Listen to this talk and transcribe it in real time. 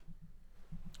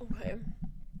Okay,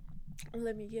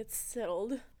 let me get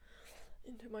settled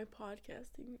into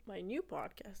my new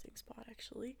podcasting spot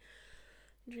actually.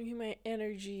 Drinking my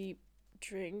energy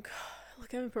drink.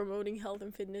 Look, I'm promoting health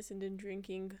and fitness and then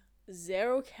drinking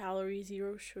 0 calorie,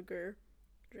 zero sugar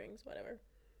drinks, whatever.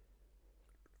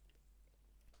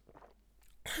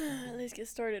 Let's get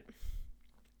started.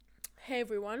 Hey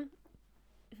everyone.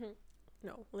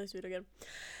 No, let's do it again.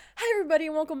 Hi everybody,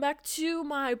 and welcome back to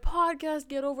my podcast.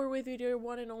 Get over with your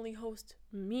one and only host,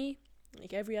 me,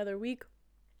 like every other week.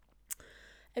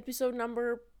 Episode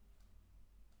number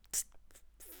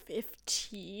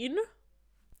 15.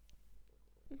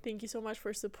 Thank you so much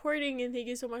for supporting, and thank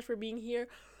you so much for being here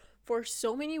for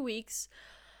so many weeks.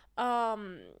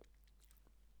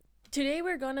 Today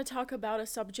we're gonna talk about a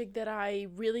subject that I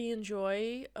really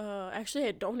enjoy. Actually,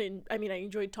 I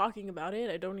enjoy talking about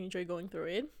it. I don't enjoy going through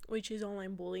it, which is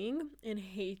online bullying and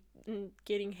hate, and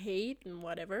getting hate and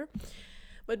whatever.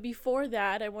 But before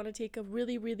that, I want to take a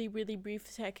really, really, really brief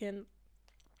second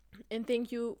and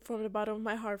thank you from the bottom of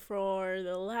my heart for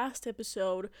the last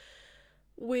episode,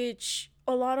 which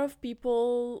a lot of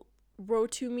people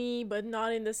wrote to me, but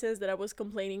not in the sense that I was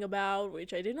complaining about,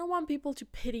 which I didn't want people to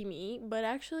pity me, but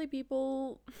actually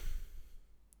people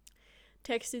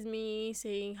texted me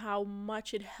saying how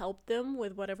much it helped them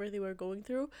with whatever they were going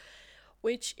through,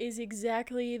 which is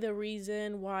exactly the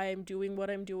reason why I'm doing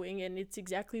what I'm doing, and it's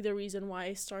exactly the reason why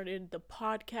I started the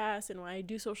podcast and why I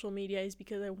do social media, is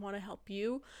because I want to help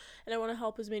you, and I want to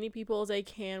help as many people as I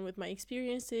can with my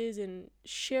experiences and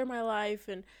share my life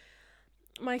and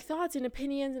my thoughts and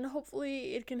opinions, and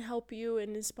hopefully it can help you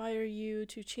and inspire you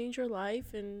to change your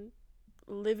life and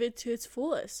live it to its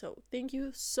fullest. So thank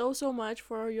you so much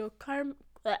for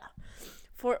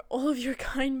for all of your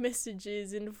kind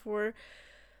messages and for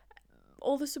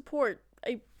all the support.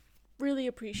 I really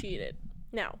appreciate it.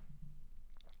 Now,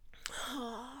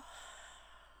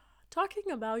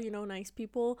 talking about, nice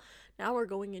people, now we're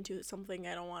going into something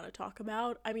I don't want to talk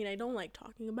about. I don't like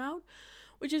talking about,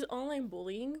 which is online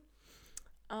bullying.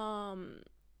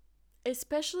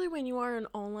 Especially when you are an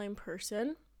online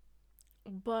person.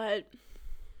 But,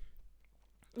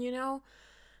 the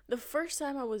first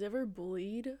time I was ever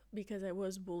bullied, because I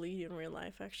was bullied in real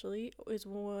life actually, is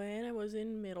when I was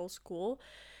in middle school.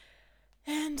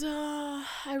 And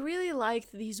I really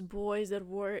liked these boys that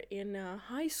were in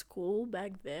high school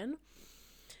back then.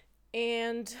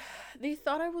 And they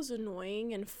thought I was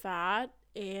annoying and fat,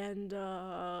 and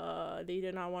they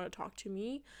did not want to talk to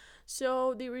me.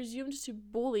 So they resumed to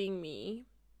bullying me.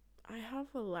 I have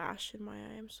a lash in my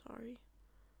eye, I'm sorry.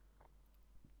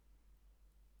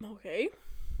 Okay.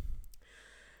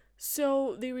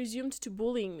 So they resumed to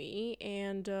bullying me,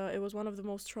 and it was one of the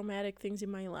most traumatic things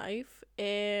in my life.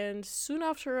 And soon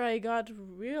after I got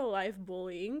real life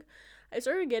bullying, I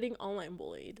started getting online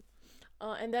bullied.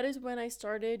 And that is when I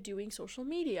started doing social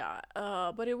media.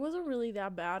 But it wasn't really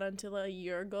that bad until a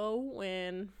year ago,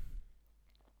 when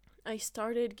I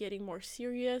started getting more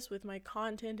serious with my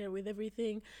content and with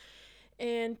everything.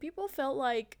 And people felt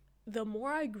like the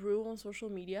more I grew on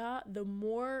social media, the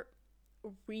more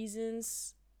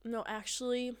reasons, no,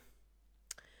 actually,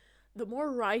 the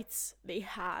more rights they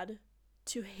had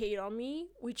to hate on me,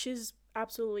 which is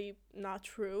absolutely not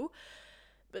true.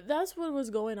 But that's what was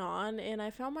going on, and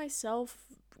I found myself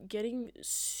getting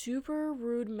super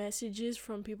rude messages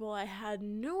from people I had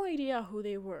no idea who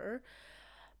they were,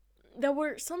 that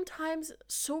were sometimes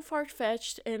so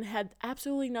far-fetched and had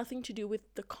absolutely nothing to do with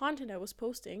the content I was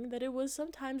posting, that it was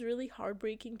sometimes really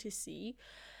heartbreaking to see.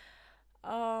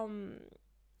 Um,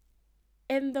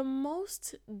 and the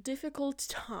most difficult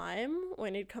time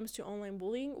when it comes to online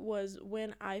bullying was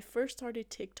when I first started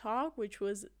TikTok, which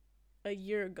was a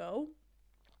year ago.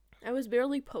 I was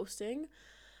barely posting,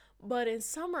 but in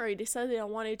summer I decided I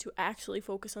wanted to actually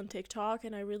focus on TikTok,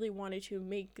 and I really wanted to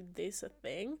make this a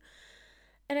thing.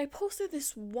 And I posted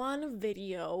this one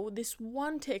video, this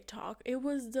one TikTok. It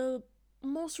was the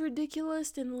most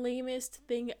ridiculous and lamest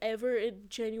thing ever. It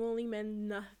genuinely meant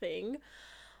nothing.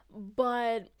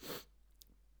 But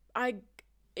I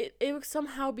it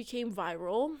somehow became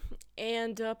viral,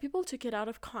 and people took it out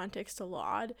of context a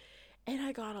lot, and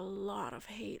I got a lot of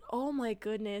hate. Oh my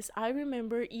goodness. I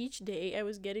remember each day I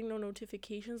was getting no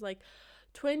notifications, like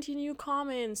 20 new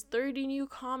comments, 30 new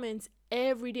comments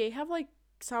every day. I have like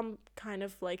some kind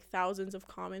of like thousands of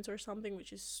comments or something,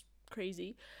 which is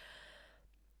crazy.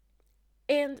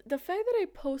 And the fact that I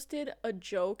posted a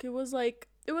joke, it was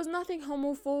nothing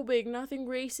homophobic, nothing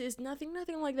racist, nothing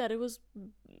like that. It was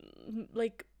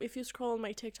like, if you scroll on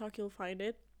my TikTok, you'll find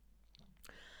it.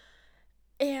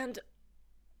 And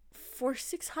for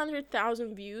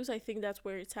 600,000 views, I think that's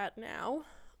where it's at now.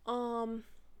 Um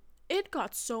it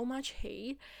got so much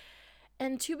hate.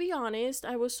 And to be honest,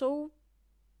 I was so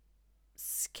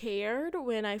scared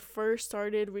when I first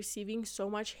started receiving so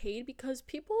much hate, because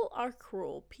people are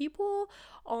cruel. People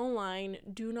online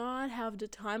do not have the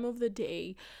time of the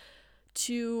day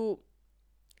to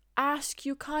ask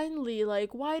you kindly,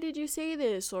 like, why did you say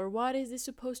this, or what is this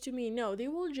supposed to mean? No, they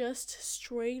will just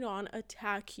straight on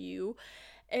attack you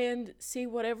and say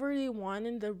whatever they want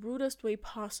in the rudest way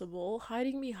possible,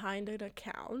 hiding behind an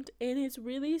account. And it's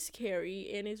really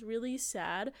scary and it's really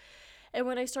sad. And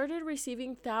when I started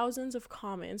receiving thousands of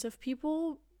comments of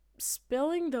people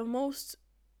spilling the most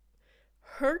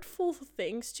hurtful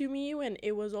things to me, when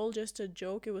it was all just a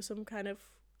joke, it was some kind of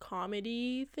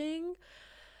comedy thing,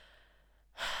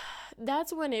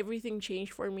 that's when everything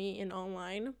changed for me in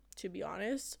online, to be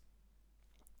honest.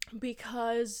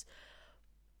 Because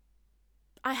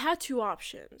I had two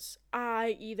options.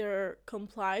 I either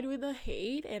complied with the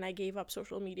hate and I gave up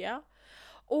social media,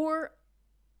 or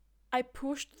I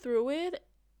pushed through it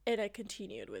and I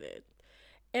continued with it.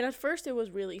 And at first it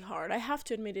was really hard. I have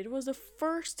to admit, it was the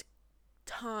first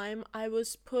time I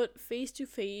was put face to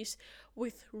face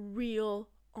with real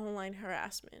online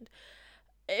harassment.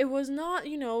 It was not,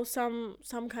 some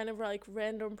kind of like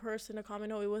random person to comment.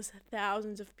 No, it was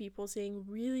thousands of people saying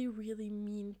really, really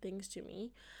mean things to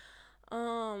me.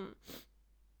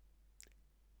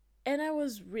 And I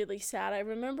was really sad. I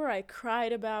remember I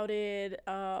cried about it.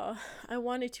 I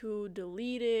wanted to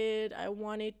delete it. I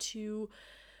wanted to,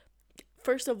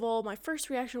 first of all, my first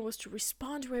reaction was to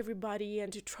respond to everybody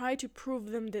and to try to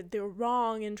prove them that they're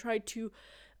wrong, and try to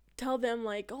tell them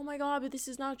like, oh my god, but this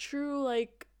is not true.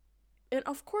 Like, and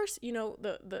of course,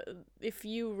 the if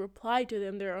you reply to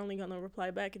them, they're only gonna reply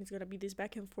back, and it's gonna be this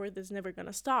back and forth that's never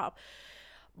gonna stop.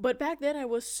 But back then I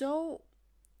was so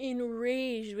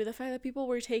enraged with the fact that people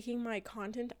were taking my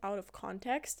content out of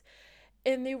context,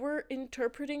 and they were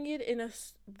interpreting it in a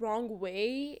wrong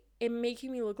way and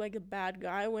making me look like a bad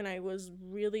guy when I was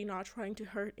really not trying to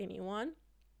hurt anyone.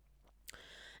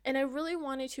 And I really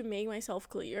wanted to make myself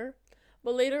clear,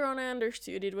 but later on I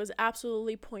understood it was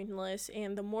absolutely pointless,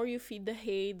 and the more you feed the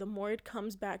hate, the more it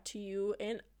comes back to you.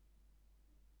 And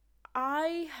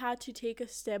I had to take a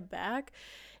step back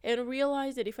and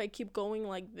realize that if I keep going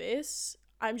like this,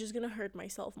 I'm just gonna hurt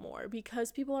myself more,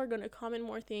 because people are gonna comment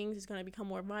more things. It's gonna become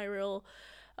more viral.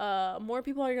 More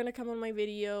people are gonna come on my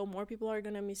video. More people are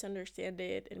gonna misunderstand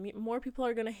it, and more people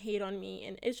are gonna hate on me,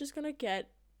 and it's just gonna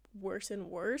get worse and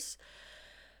worse.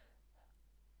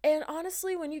 And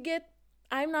honestly,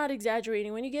 I'm not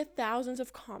exaggerating, when you get thousands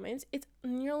of comments, it's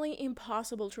nearly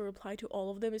impossible to reply to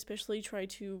all of them, especially try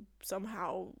to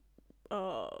somehow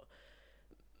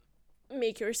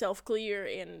make yourself clear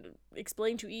and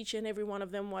explain to each and every one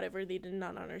of them whatever they did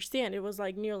not understand. It was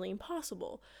like nearly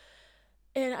impossible.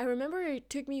 And I remember it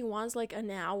took me once like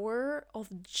an hour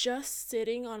of just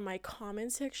sitting on my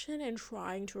comment section and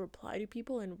trying to reply to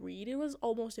people and read. It was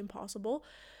almost impossible.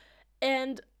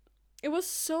 And it was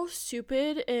so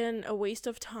stupid and a waste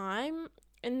of time.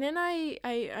 And then I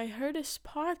heard this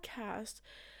podcast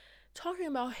talking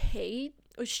about hate,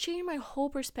 which changed my whole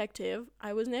perspective.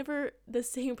 I was never the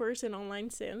same person online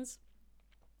since.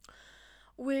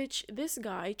 Which this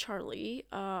guy, Charlie,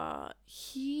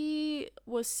 he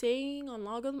was saying on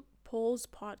Logan Paul's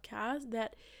podcast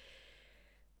that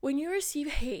when you receive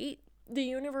hate, the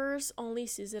universe only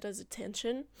sees it as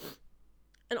attention.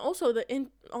 And also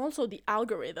the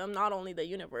algorithm, not only the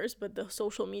universe, but the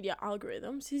social media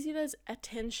algorithm sees it as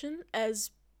attention.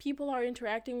 As people are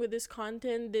interacting with this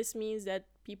content, this means that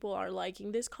people are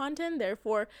liking this content.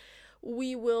 Therefore,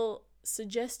 we will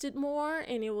suggest it more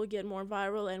and it will get more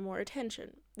viral and more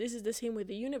attention. This is the same with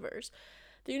the universe.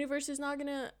 The universe is not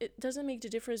gonna, it doesn't make the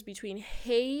difference between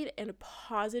hate and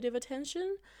positive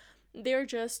attention. It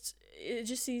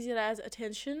just sees it as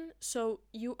attention, so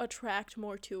you attract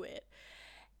more to it.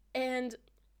 And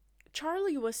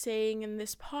Charlie was saying in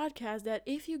this podcast that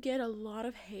if you get a lot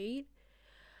of hate,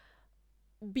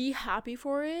 be happy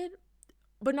for it,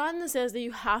 but not in the sense that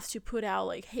you have to put out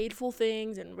like hateful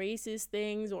things and racist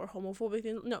things or homophobic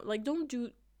things. No, like don't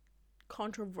do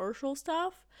controversial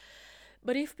stuff.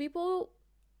 But if people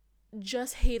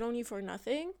just hate on you for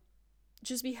nothing,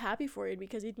 just be happy for it,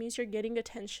 because it means you're getting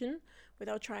attention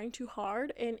without trying too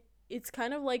hard, and it's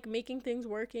kind of like making things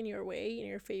work in your way, in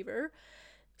your favor.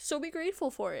 So be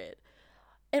grateful for it.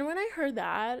 And when I heard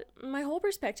that, my whole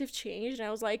perspective changed, and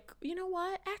I was like, you know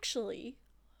what? Actually,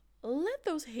 let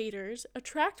those haters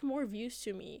attract more views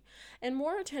to me and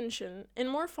more attention and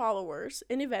more followers,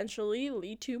 and eventually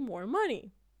lead to more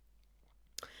money.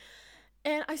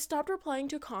 And I stopped replying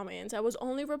to comments. I was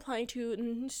only replying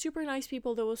to super nice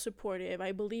people that was supportive.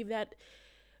 I believe that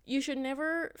You should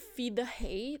never feed the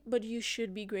hate, but you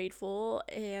should be grateful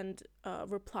and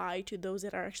reply to those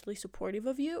that are actually supportive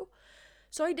of you.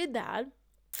 So I did that.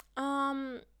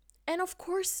 Um, and of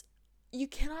course, you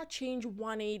cannot change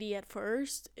 180 at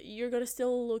first. You're gonna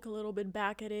still look a little bit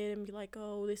back at it and be like,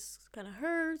 oh, this kind of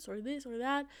hurts, or this or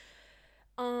that.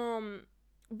 Um,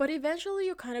 but eventually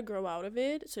you kind of grow out of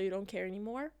it, so you don't care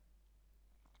anymore.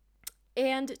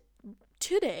 And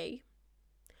today,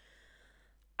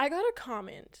 I got a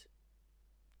comment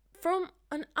from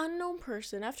an unknown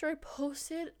person after I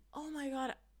posted. Oh my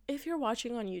god, if you're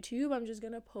watching on YouTube, I'm just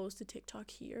gonna post a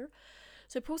TikTok here.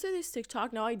 So I posted this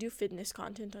TikTok. Now I do fitness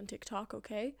content on TikTok,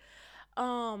 okay?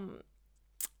 Um,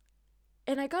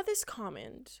 and I got this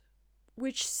comment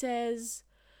which says,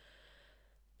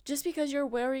 just because you're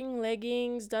wearing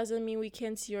leggings doesn't mean we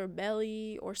can't see your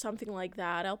belly, or something like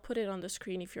that. I'll put it on the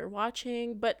screen if you're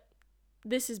watching, but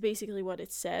this is basically what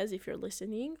it says if you're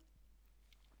listening.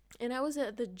 And I was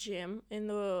at the gym in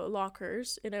the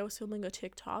lockers and I was filming a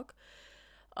TikTok.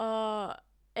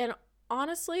 And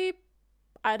honestly,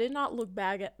 I did not look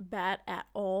bad at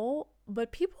all,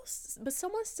 but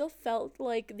someone still felt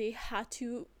like they had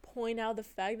to point out the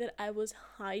fact that I was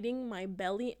hiding my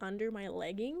belly under my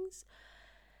leggings.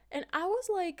 And I was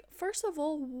like, first of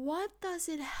all, what does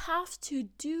it have to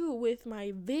do with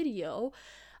my video?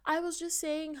 I was just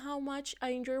saying how much I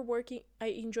enjoy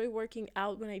working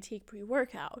out when I take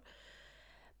pre-workout.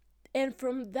 And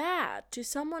from that to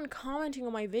someone commenting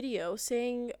on my video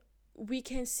saying, we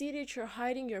can see that you're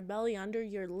hiding your belly under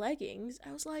your leggings,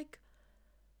 I was like,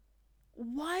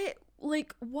 why?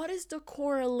 Like, what is the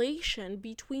correlation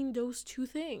between those two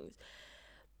things?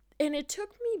 And it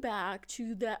took me back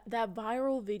to that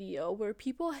viral video where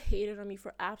people hated on me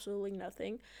for absolutely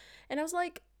nothing. And I was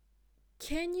like,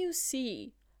 can you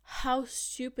see how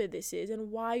stupid this is and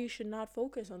why you should not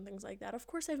focus on things like that? Of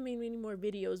course, I've made many more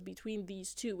videos between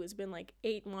these two. It's been like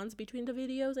 8 months between the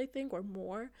videos, I think, or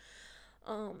more.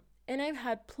 And I've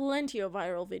had plenty of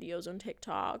viral videos on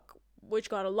TikTok, which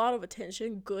got a lot of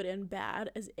attention, good and bad,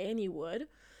 as any would.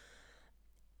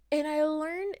 And I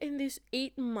learned in these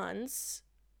 8 months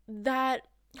that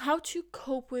how to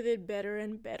cope with it better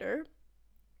and better.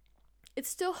 It's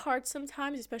still hard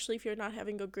sometimes, especially if you're not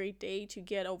having a great day, to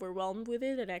get overwhelmed with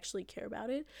it and actually care about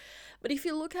it. But if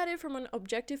you look at it from an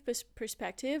objective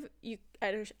perspective, you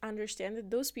understand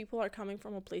that those people are coming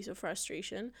from a place of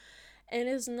frustration. And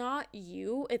it's not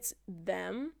you, it's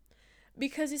them.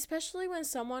 Because especially when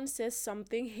someone says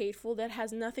something hateful that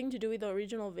has nothing to do with the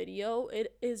original video,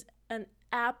 it is an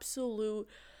absolute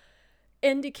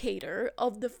indicator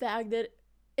of the fact that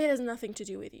it has nothing to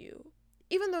do with you,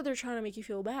 even though they're trying to make you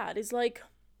feel bad. It's like,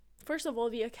 first of all,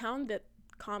 the account that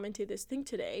commented this thing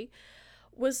today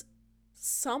was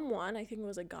someone, I think it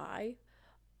was a guy,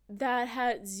 that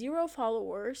had 0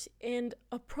 followers and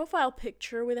a profile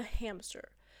picture with a hamster.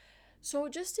 So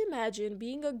just imagine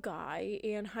being a guy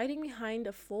and hiding behind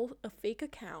a fake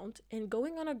account and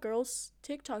going on a girl's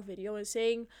TikTok video and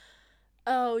saying,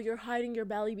 oh, you're hiding your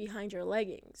belly behind your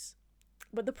leggings.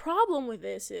 But the problem with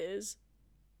this is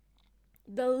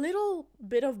the little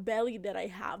bit of belly that I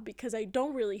have, because I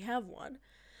don't really have one,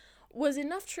 was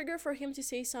enough trigger for him to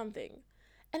say something.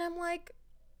 And I'm like,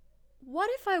 what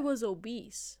if I was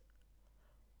obese?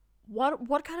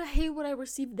 What kind of hate would I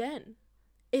receive then?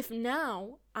 If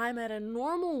now I'm at a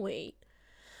normal weight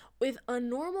with a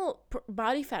normal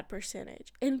body fat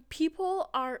percentage and people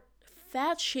are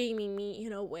fat shaming me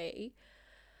in a way,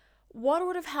 what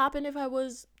would have happened if I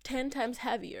was 10 times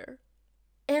heavier?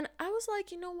 And I was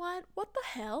like, you know what? What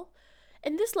the hell?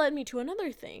 And this led me to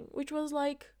another thing, which was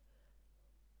like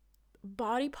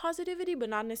body positivity, but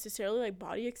not necessarily like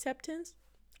body acceptance.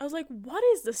 I was like, what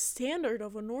is the standard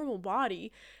of a normal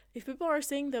body if people are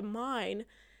saying that mine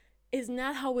is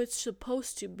not how it's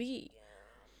supposed to be?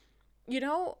 You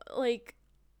know, like,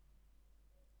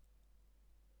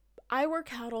 I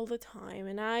work out all the time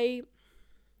and I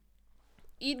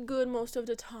eat good most of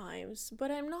the times,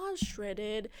 but I'm not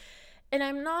shredded and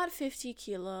I'm not 50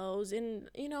 kilos and,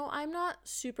 you know, I'm not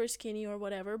super skinny or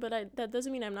whatever, but that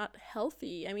doesn't mean I'm not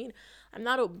healthy. I mean, I'm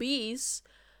not obese,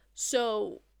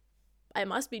 so I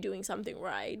must be doing something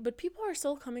right. But people are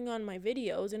still coming on my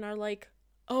videos and are like,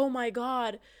 oh my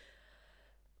god,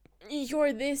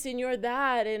 you're this and you're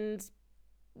that and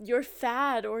you're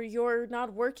fat or you're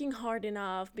not working hard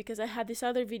enough. Because I had this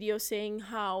other video saying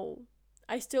how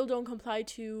I still don't comply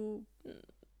to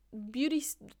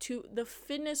the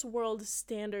fitness world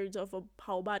standards of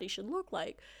how a body should look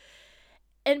like.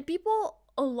 And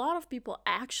a lot of people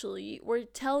actually were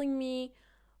telling me,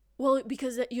 well,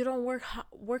 because you don't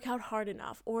work out hard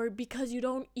enough, or because you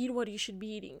don't eat what you should be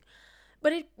eating.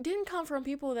 But it didn't come from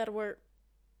people that were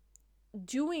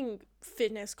doing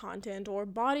fitness content or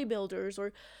bodybuilders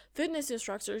or fitness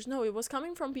instructors. No, it was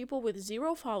coming from people with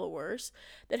zero followers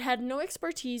that had no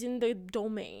expertise in the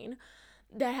domain,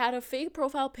 that had a fake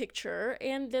profile picture,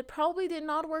 and that probably did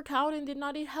not work out and did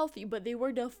not eat healthy, but they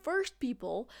were the first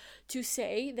people to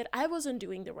say that I wasn't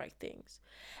doing the right things.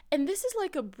 And this is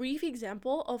like a brief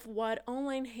example of what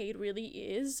online hate really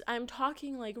is. I'm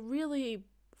talking like really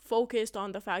focused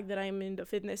on the fact that I'm in the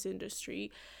fitness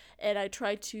industry and I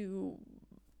try to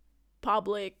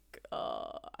public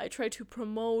I try to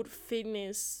promote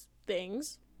fitness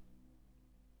things.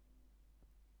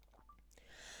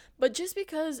 But just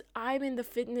because I'm in the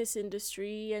fitness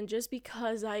industry and just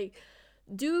because I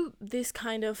do this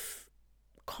kind of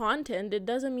content, it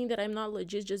doesn't mean that I'm not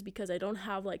legit just because I don't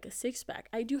have like a six pack.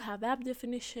 I do have ab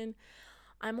definition.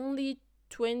 I'm only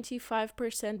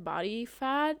 25% body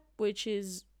fat, which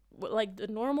is like the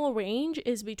normal range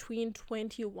is between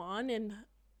 21 and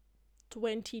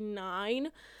 29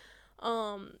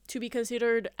 to be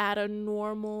considered at a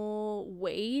normal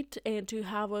weight and to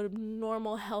have a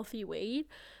normal healthy weight,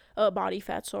 body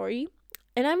fat, sorry.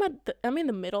 And I'm in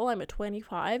the middle. I'm at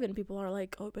 25 and people are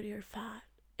like, "Oh, but you're fat."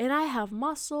 And I have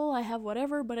muscle, I have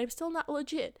whatever, but I'm still not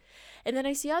legit. And then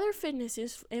I see other fitness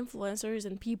influencers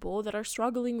and people that are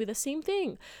struggling with the same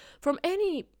thing from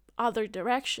any other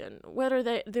direction, whether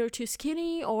they're too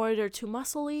skinny or they're too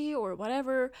muscly or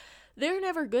whatever. They're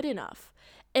never good enough.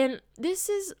 And this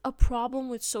is a problem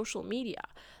with social media.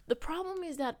 The problem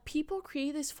is that people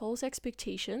create these false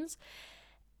expectations,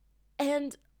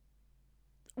 and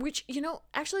which,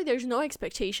 actually there's no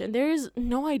expectation. There is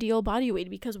no ideal body weight,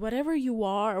 because whatever you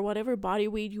are, or whatever body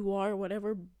weight you are, or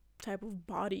whatever type of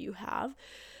body you have,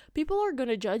 people are going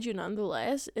to judge you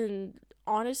nonetheless. And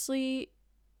honestly,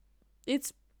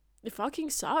 it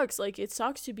fucking sucks. Like, it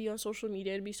sucks to be on social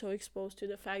media and be so exposed to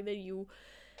the fact that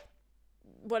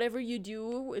whatever you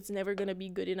do, it's never going to be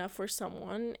good enough for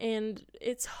someone. And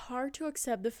it's hard to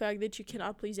accept the fact that you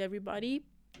cannot please everybody,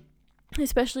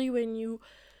 especially when you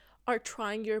are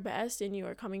trying your best and you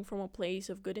are coming from a place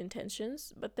of good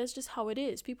intentions. But that's just how it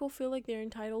is. People feel like they're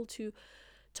entitled to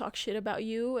talk shit about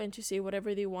you and to say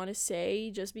whatever they want to say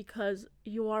just because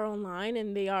you are online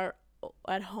and they are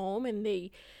at home, and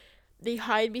they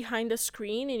hide behind a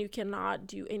screen and you cannot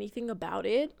do anything about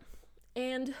it.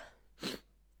 And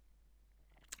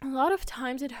a lot of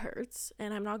times it hurts,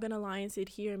 and I'm not gonna lie and sit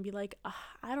here and be like,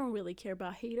 I don't really care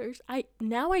about haters. I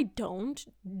don't.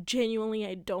 Genuinely,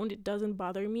 I don't. It doesn't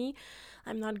bother me.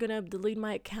 I'm not gonna delete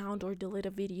my account or delete a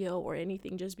video or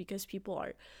anything just because people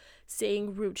are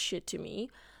saying rude shit to me.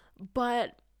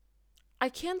 But I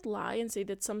can't lie and say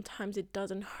that sometimes it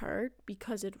doesn't hurt,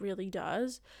 because it really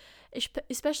does.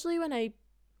 Especially when I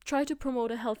try to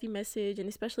promote a healthy message, and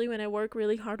especially when I work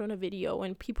really hard on a video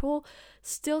and people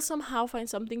still somehow find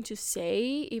something to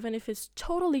say, even if it's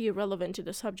totally irrelevant to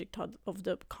the subject of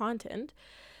the content.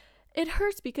 It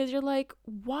hurts, because you're like,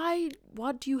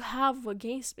 what do you have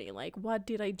against me? Like, what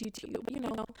did I do to you?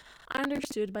 I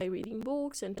understood by reading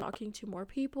books and talking to more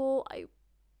people. I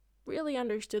really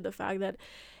understood the fact that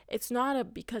it's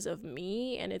not because of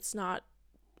me, and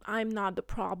I'm not the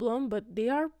problem, but they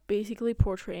are basically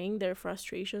portraying their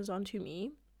frustrations onto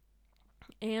me.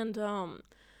 And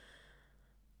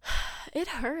it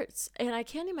hurts. And I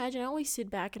can't imagine. I always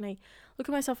sit back and I look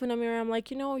at myself in the mirror. I'm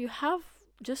like, you have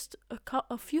just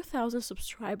a few thousand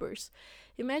subscribers.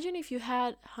 Imagine if you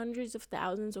had hundreds of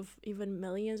thousands of even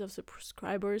millions of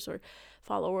subscribers or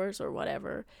followers or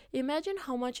whatever. Imagine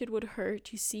how much it would hurt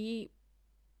to see,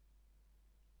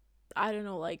 I don't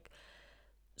know, like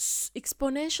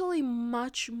exponentially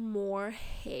much more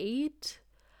hate.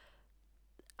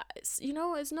 It's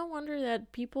no wonder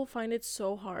that people find it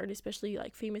so hard, especially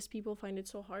like famous people find it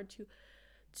so hard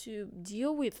to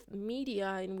deal with media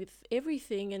and with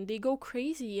everything, and they go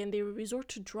crazy and they resort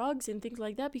to drugs and things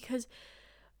like that, because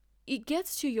it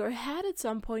gets to your head at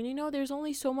some point. There's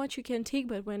only so much you can take,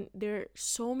 but when there are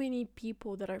so many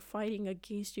people that are fighting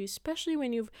against you, especially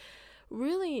when you've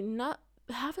really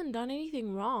haven't done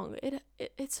anything wrong,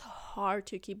 it's hard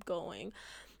to keep going.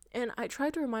 And I try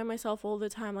to remind myself all the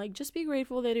time, like, just be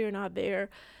grateful that you're not there.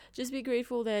 Just be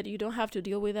grateful that you don't have to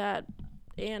deal with that.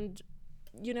 And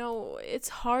it's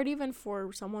hard even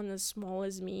for someone as small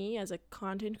as me, as a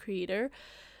content creator,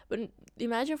 but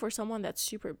imagine for someone that's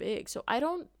super big. So I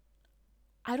don't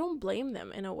blame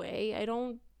them in a way. I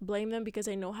don't blame them, because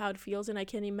I know how it feels, and I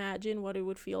can imagine what it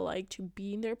would feel like to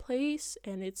be in their place,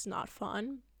 and it's not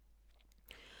fun.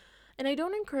 And I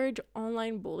don't encourage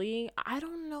online bullying. I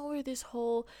don't know where this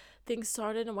whole thing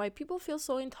started and why people feel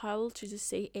so entitled to just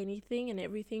say anything and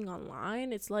everything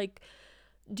online. It's like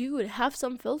dude, have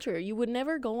some filter. You would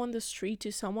never go on the street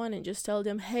to someone and just tell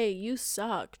them, hey, you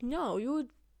suck. No, you would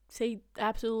say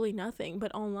absolutely nothing.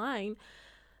 But online,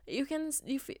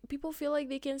 people feel like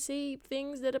they can say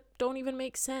things that don't even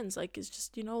make sense. Like, it's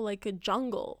just, like a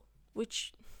jungle,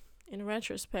 which in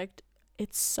retrospect,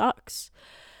 it sucks.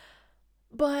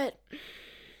 But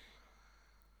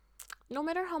no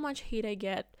matter how much hate I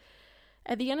get,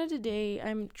 at the end of the day,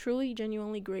 I'm truly,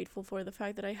 genuinely grateful for the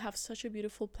fact that I have such a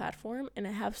beautiful platform, and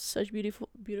I have such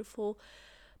beautiful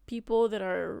people that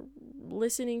are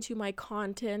listening to my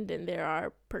content, and they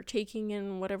are partaking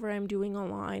in whatever I'm doing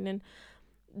online. And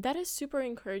that is super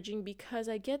encouraging, because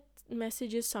I get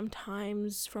messages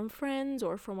sometimes from friends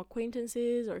or from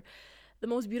acquaintances, or the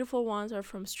most beautiful ones are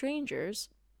from strangers,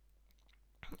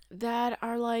 that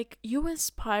are like, you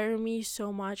inspire me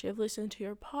so much. I've listened to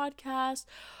your podcast,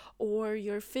 or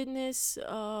your fitness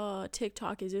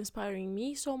TikTok is inspiring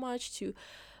me so much to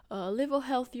live a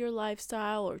healthier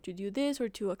lifestyle, or to do this, or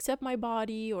to accept my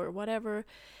body, or whatever.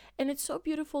 And it's so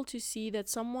beautiful to see that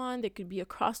someone that could be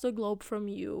across the globe from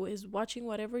you is watching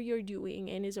whatever you're doing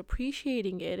and is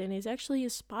appreciating it and is actually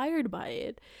inspired by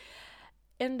it.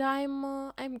 And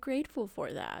I'm grateful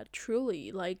for that,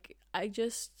 truly. Like, I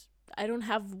don't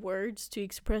have words to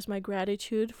express my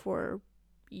gratitude for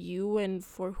you and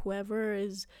for whoever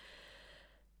is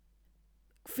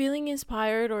feeling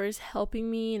inspired or is helping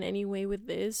me in any way with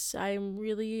this. I'm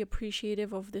really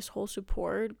appreciative of this whole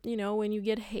support. When you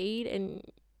get hate and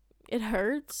it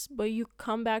hurts, but you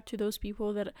come back to those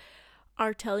people that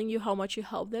are telling you how much you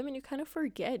help them, and you kind of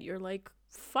forget. You're like,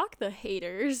 fuck the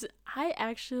haters. I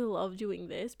actually love doing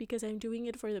this because I'm doing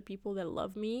it for the people that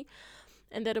love me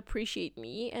and that appreciate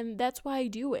me, and that's why I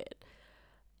do it.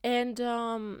 And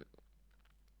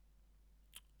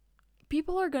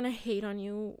people are gonna hate on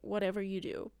you whatever you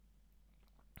do,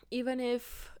 even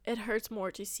if it hurts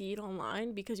more to see it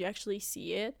online because you actually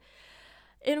see it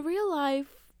in real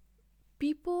life.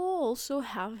 People also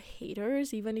have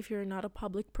haters, even if you're not a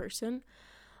public person.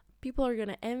 People are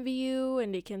gonna envy you,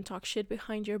 and they can talk shit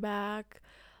behind your back.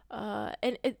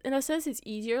 And in a sense, it's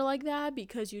easier like that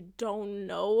because you don't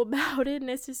know about it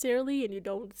necessarily, and you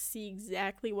don't see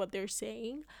exactly what they're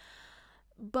saying.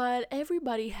 But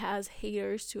everybody has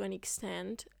haters to an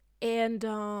extent. And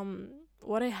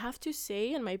what I have to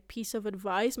say, and my piece of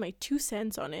advice, my 2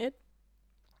 cents on it,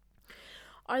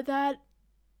 are that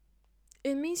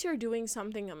it means you're doing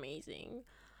something amazing.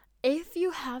 If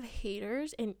you have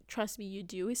haters, and trust me, you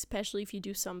do, especially if you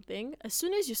do something, as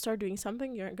soon as you start doing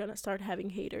something, you're gonna start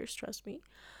having haters, trust me.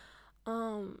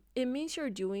 It means you're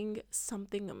doing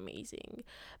something amazing,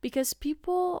 because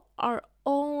people are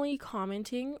only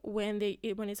commenting when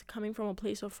it's coming from a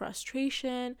place of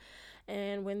frustration,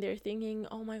 and when they're thinking,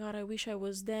 oh my god, I wish I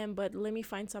was them, but let me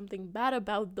find something bad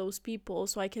about those people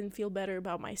so I can feel better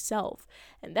about myself.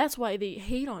 And that's why they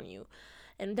hate on you,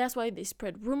 and that's why they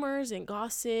spread rumors and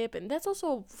gossip, and that's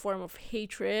also a form of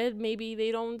hatred. Maybe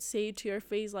they don't say it to your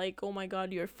face like, oh my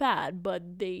god, you're fat,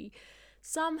 but they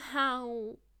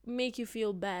somehow make you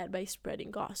feel bad by spreading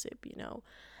gossip.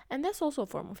 And that's also a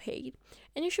form of hate,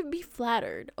 and you should be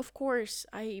flattered. Of course,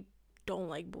 I don't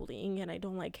like bullying, and I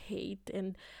don't like hate,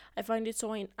 and I find it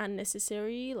so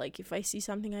unnecessary. Like, if I see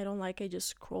something I don't like, I just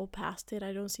scroll past it.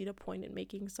 I don't see the point in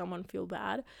making someone feel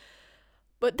bad.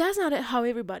 But that's not how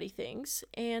everybody thinks.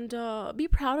 And be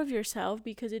proud of yourself,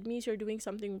 because it means you're doing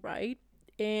something right.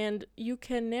 And you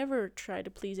can never try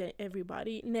to please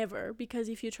everybody. Never. Because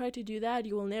if you try to do that,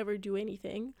 you will never do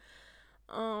anything.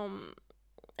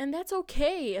 And that's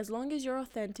okay, as long as you're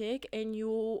authentic and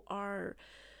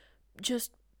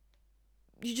just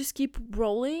you just keep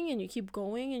rolling and you keep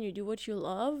going and you do what you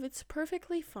love. It's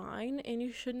perfectly fine, and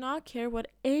you should not care what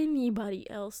anybody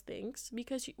else thinks,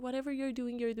 because whatever you're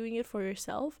doing it for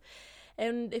yourself.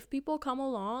 And if people come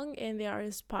along and they are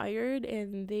inspired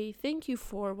and they thank you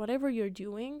for whatever you're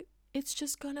doing, it's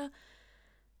just gonna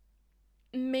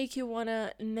make you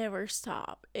wanna never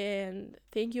stop. And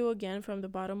thank you again from the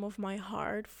bottom of my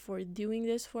heart for doing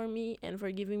this for me, and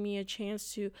for giving me a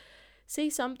chance to say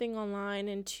something online,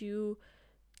 and to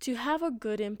have a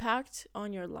good impact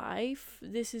on your life.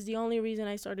 This is the only reason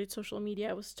I started social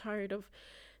media. I was tired of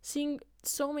seeing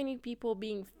so many people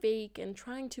being fake and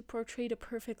trying to portray the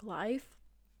perfect life.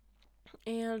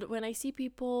 And when I see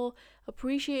people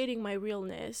appreciating my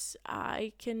realness,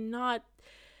 I cannot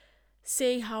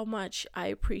say how much I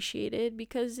appreciate it,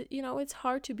 because it's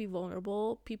hard to be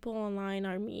vulnerable. People online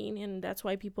are mean, and that's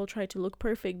why people try to look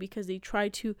perfect, because they try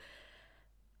to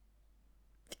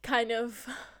kind of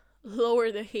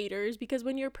lower the haters. Because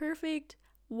when you're perfect,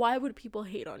 why would people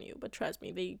hate on you? But trust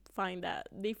me, they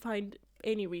find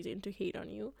any reason to hate on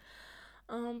you.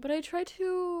 But I try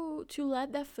to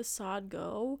let that facade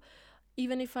go.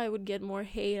 Even if I would get more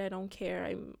hate, I don't care.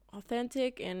 I'm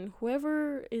authentic, and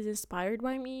whoever is inspired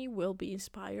by me will be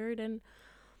inspired, and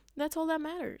that's all that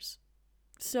matters.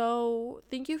 So,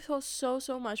 thank you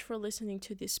so much for listening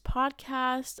to this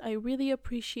podcast. I really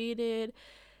appreciate it.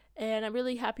 And I'm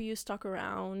really happy you stuck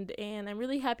around, and I'm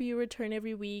really happy you return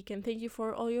every week, and thank you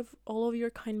for all of your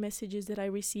kind messages that I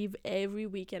receive every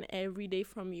week and every day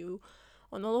from you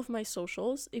on all of my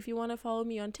socials. If you want to follow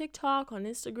me on TikTok, on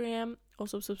Instagram,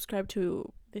 also subscribe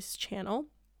to this channel.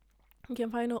 You can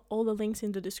find all the links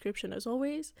in the description as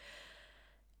always.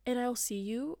 And I'll see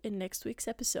you in next week's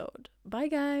episode. Bye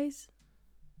guys.